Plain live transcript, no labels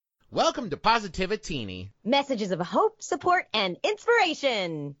Welcome to Positivitini. Messages of hope, support, and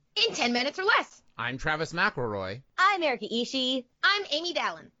inspiration. In 10 minutes or less. I'm Travis McElroy. I'm Erica Ishii. I'm Amy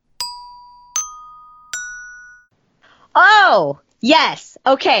Dallin. Oh, yes.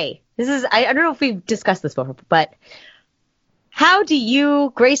 Okay. I don't know if we've discussed this before, but how do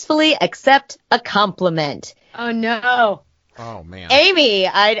you gracefully accept a compliment? Oh, no. Oh, man. Amy,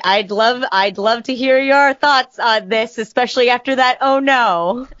 I'd love to hear your thoughts on this, especially after that oh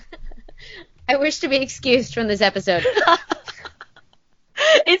no. I wish to be excused from this episode.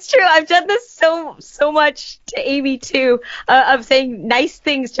 It's true. I've done this so much to Amy too, of saying nice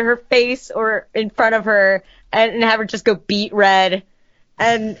things to her face or in front of her and have her just go beet red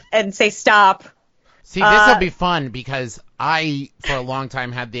and say stop. See, this will be fun because I, for a long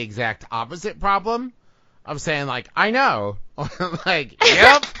time, had the exact opposite problem of saying, like, I know. Like,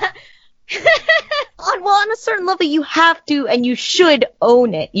 yep. On a certain level, you have to and you should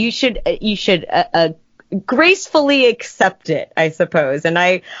own it. You should gracefully accept it, I suppose. And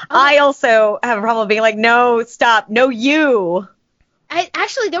I also have a problem being like, no, stop, no, you.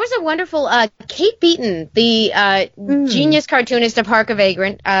 Actually, there was a wonderful Kate Beaton, the genius cartoonist of Hark a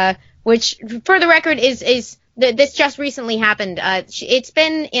Vagrant, which, for the record, is this just recently happened. It's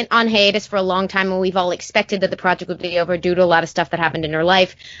been on hiatus for a long time, and we've all expected that the project would be over due to a lot of stuff that happened in her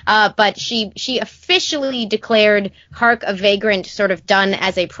life. But she officially declared Hark a Vagrant sort of done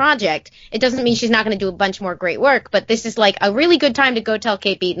as a project. It doesn't mean she's not going to do a bunch more great work, but this is like a really good time to go tell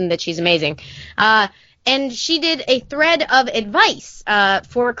Kate Beaton that she's amazing. And she did a thread of advice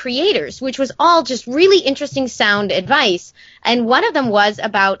for creators, which was all just really interesting, sound advice. And one of them was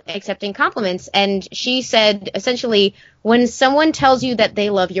about accepting compliments. And she said, essentially, when someone tells you that they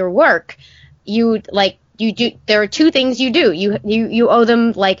love your work, there are two things you do. You owe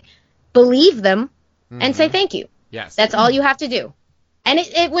them, like, believe them and say thank you. Yes. That's all you have to do. And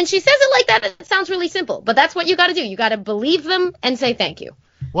when she says it like that, it sounds really simple. But that's what you got to do. You got to believe them and say thank you.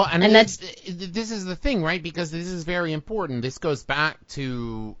 Well, and this is the thing, right? Because this is very important. This goes back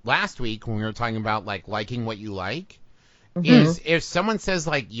to last week when we were talking about, like, liking what you like. Is if someone says,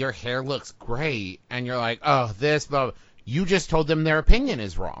 like, your hair looks great, and you're like, oh, this, blah, you just told them their opinion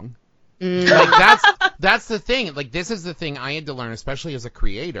is wrong. Like, that's the thing. Like, this is the thing I had to learn, especially as a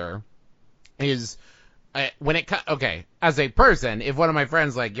creator, is okay, as a person, if one of my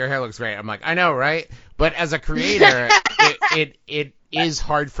friends, like, your hair looks great, I'm like, I know, right? But as a creator, it is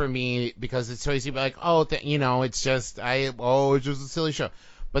hard for me because it's so easy to be like, it's just a silly show.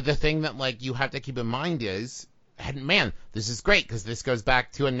 But the thing that, like, you have to keep in mind is, and man, this is great because this goes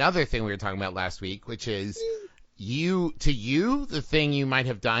back to another thing we were talking about last week, which is the thing you might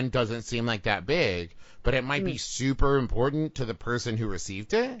have done doesn't seem like that big, but it might be super important to the person who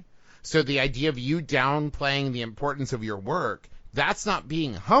received it. So the idea of you downplaying the importance of your work, that's not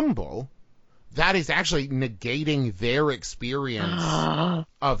being humble. That is actually negating their experience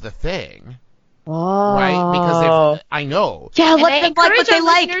of the thing. Oh. Right? Because I know. Yeah, let them like what they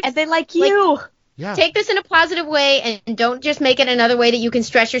like, and they like you. Yeah. Take this in a positive way, and don't just make it another way that you can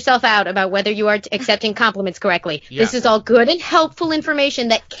stress yourself out about whether you are accepting compliments correctly. Yeah. This is all good and helpful information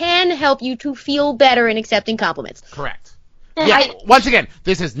that can help you to feel better in accepting compliments. Correct. Yeah, once again,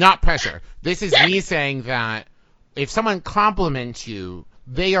 this is not pressure. This is me saying that if someone compliments you,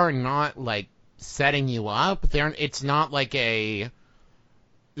 they are not, like, setting you up. It's not like it's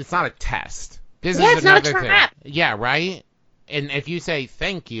not a test. This is it's not a another trap. thing. Yeah, right? And if you say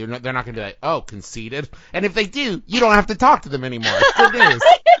thank you, they're not going to be like, oh, conceited. And if they do, you don't have to talk to them anymore. Good news.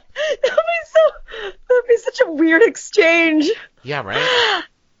 That'd be such a weird exchange. Yeah, right?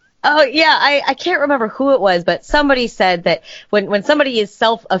 Oh, yeah, I can't remember who it was, but somebody said that when somebody is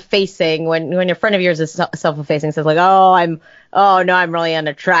self-effacing, when a friend of yours is self-effacing, says like, I'm really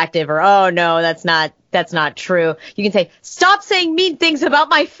unattractive, or, oh, no, that's not true. You can say, stop saying mean things about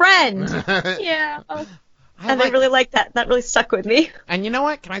my friend. Yeah. Oh. I really like that. That really stuck with me. And you know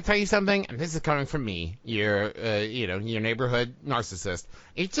what? Can I tell you something? And this is coming from me, your neighborhood narcissist.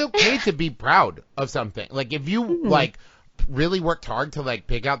 It's okay to be proud of something. Like, if you, like, really worked hard to, like,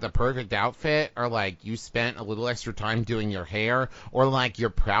 pick out the perfect outfit, or, like, you spent a little extra time doing your hair, or, like,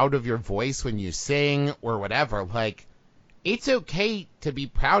 you're proud of your voice when you sing, or whatever, like, it's okay to be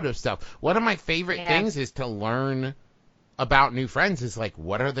proud of stuff. One of my favorite things is to learn about new friends is, like,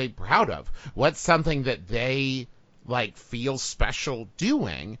 what are they proud of? What's something that they, like, feel special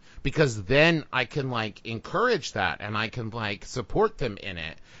doing? Because then I can, like, encourage that, and I can, like, support them in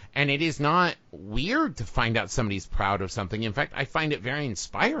it. And it is not weird to find out somebody's proud of something. In fact, I find it very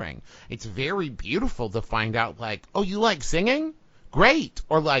inspiring. It's very beautiful to find out, like, oh, you like singing? Great.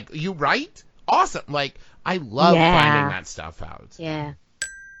 Or, like, you write? Awesome. Like, I love finding that stuff out. Yeah.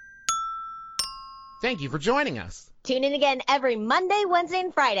 Thank you for joining us. Tune in again every Monday, Wednesday,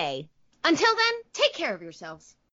 and Friday. Until then, take care of yourselves.